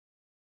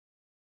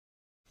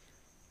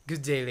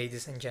Good day,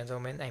 ladies and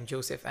gentlemen. I'm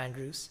Joseph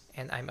Andrews,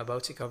 and I'm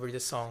about to cover the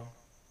song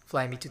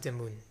Fly Me to the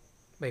Moon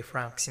by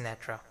Frank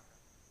Sinatra.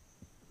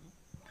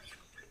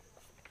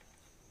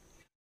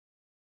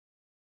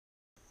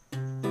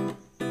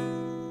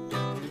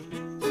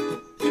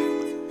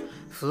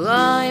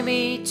 Fly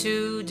me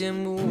to the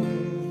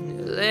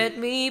moon, let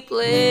me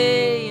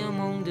play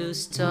among the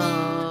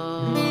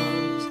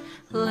stars.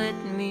 Let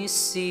me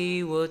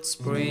see what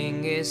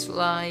spring is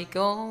like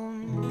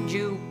on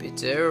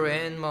Jupiter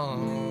and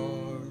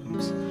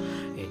Mars.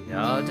 In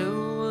other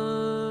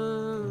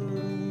words,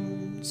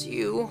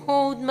 you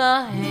hold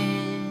my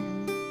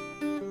hand.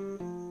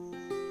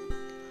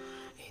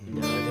 In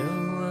other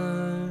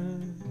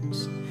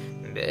words,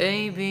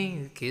 baby,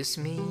 you kiss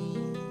me.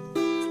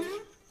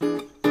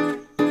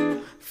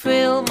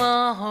 Fill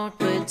my heart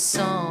with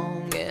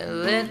song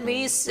and let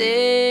me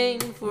sing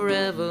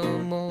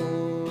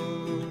forevermore.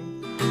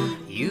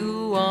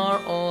 You are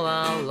all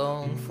I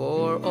long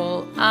for,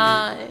 all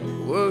I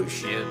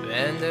worship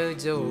and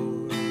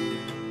adore.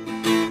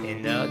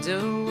 In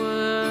other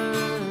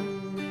words,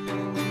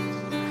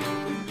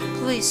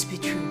 please be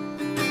true.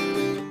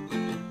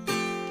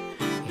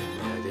 In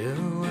other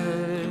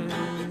words,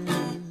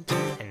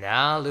 and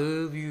I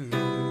love you.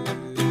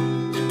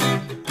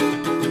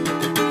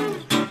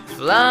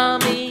 Fly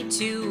me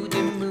to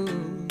the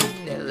moon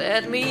and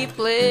let me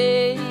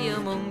play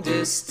among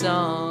the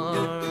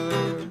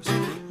stars.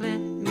 Let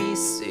me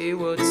see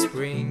what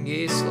spring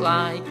is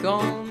like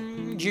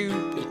on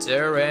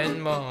Jupiter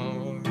and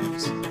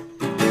Mars.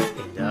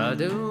 In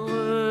other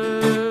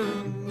words,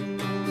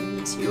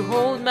 you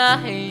hold my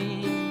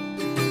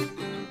hand.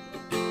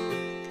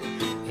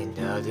 In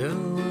other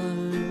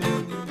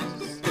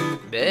words,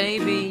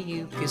 baby,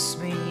 you kiss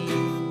me.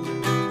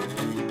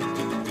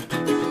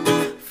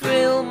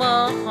 Fill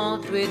my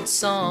heart with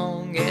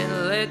song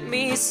and let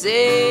me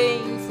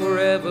sing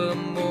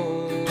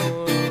forevermore.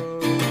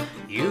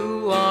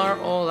 You are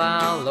all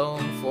I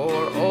long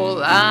for,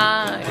 all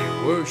I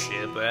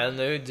worship and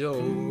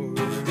adore.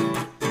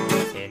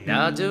 In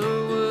other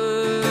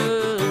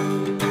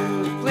words,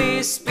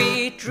 please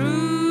be true.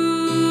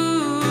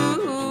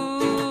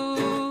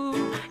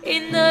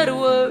 In other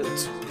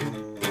words,